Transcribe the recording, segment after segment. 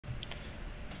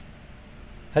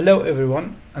Hello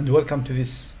everyone and welcome to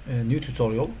this new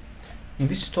tutorial. In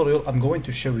this tutorial I'm going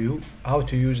to show you how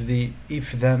to use the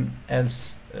if then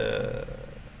else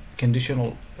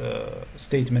conditional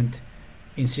statement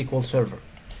in SQL Server.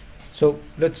 So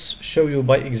let's show you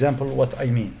by example what I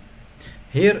mean.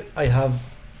 Here I have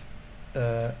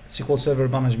SQL Server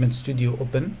Management Studio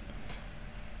open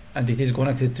and it is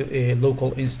connected to a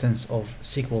local instance of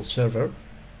SQL Server.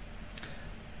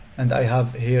 And I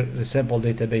have here the sample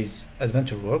database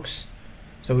AdventureWorks.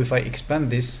 So if I expand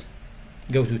this,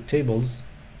 go to tables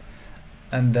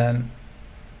and then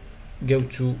go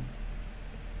to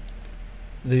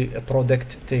the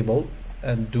product table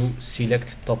and do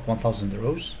select top 1000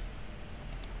 rows.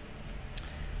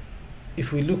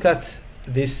 If we look at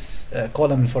this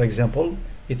column, for example,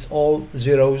 it's all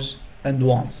zeros and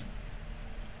ones.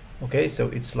 Okay, so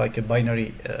it's like a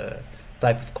binary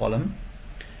type of column.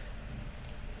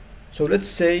 So let's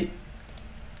say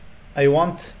I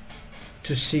want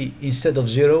to see instead of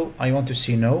 0 I want to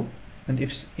see no, and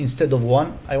if instead of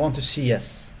 1 I want to see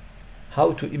yes.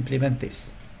 How to implement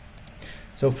this?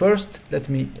 So first let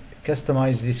me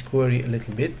customize this query a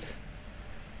little bit.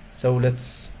 So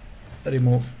let's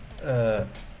remove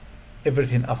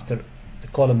everything after the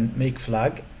column make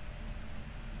flag.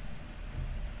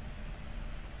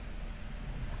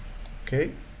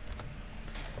 Okay,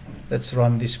 let's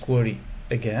run this query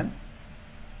again.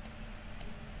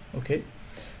 Okay,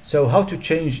 so how to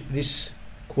change this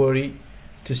query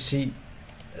to see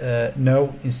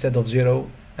no instead of 0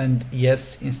 and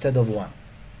yes instead of 1?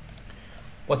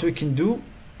 What we can do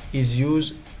is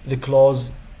use the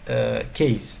clause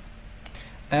case,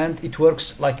 and it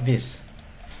works like this.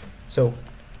 So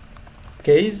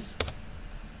case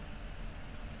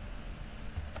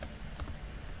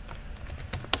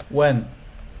when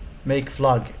make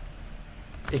flag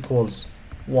equals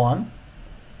 1,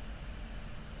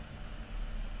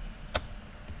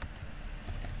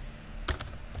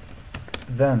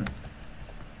 then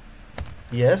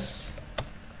yes,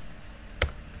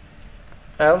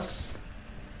 else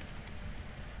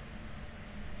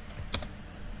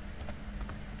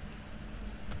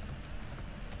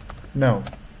no,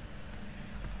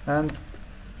 and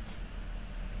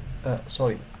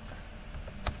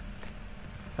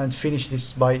and finish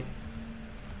this by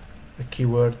the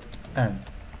keyword and.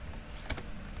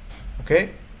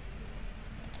 Okay,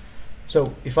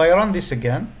 so if I run this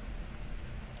again,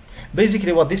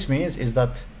 basically what this means is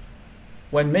that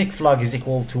when make flag is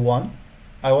equal to 1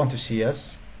 I want to see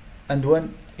yes, and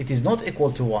when it is not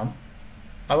equal to 1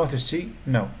 I want to see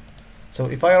no. So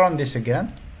if I run this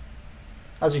again,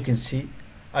 as you can see,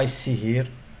 I see here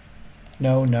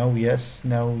no, no, yes,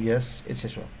 no, yes,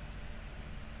 etc.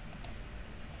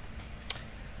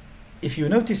 If you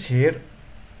notice here,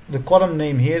 the column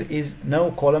name here is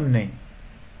no column name.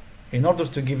 In order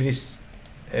to give this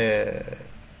a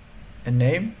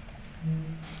name,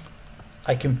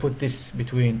 I can put this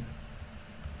between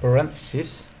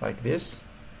parentheses like this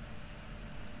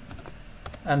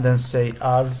and then say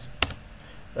as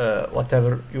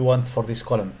whatever you want for this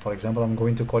column. For example, I'm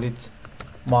going to call it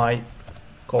my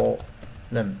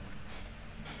column.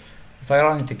 If I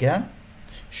run it again,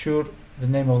 sure, the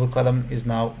name of the column is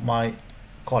now my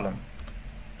column.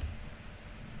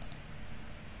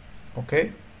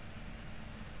 Okay,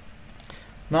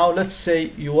 now let's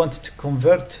say you want to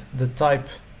convert the type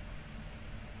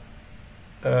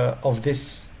of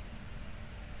this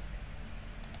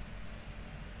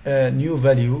new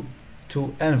value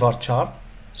to n varchar.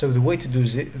 So the way to do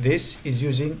this is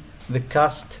using the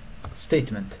cast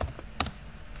statement.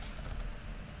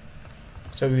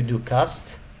 So you do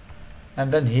cast,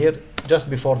 and then here just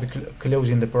before the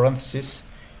closing the parenthesis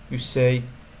you say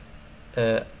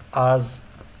as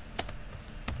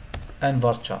n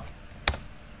varchar.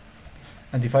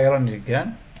 And if I run it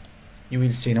again, you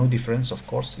will see no difference, of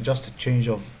course, just a change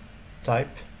of type.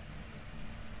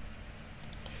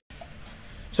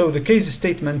 So the case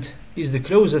statement is the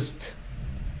closest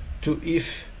to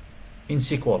if in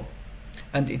SQL,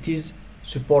 and it is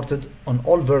supported on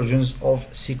all versions of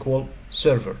SQL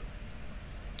Server.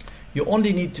 You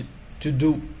only need to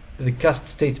do the cast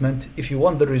statement if you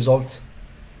want the result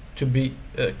to be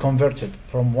converted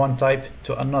from one type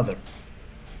to another.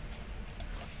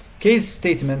 Case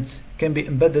statements can be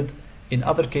embedded in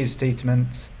other case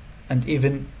statements and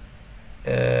even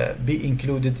be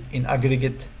included in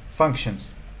aggregate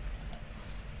functions.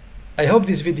 I hope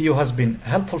this video has been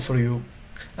helpful for you,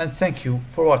 and thank you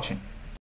for watching.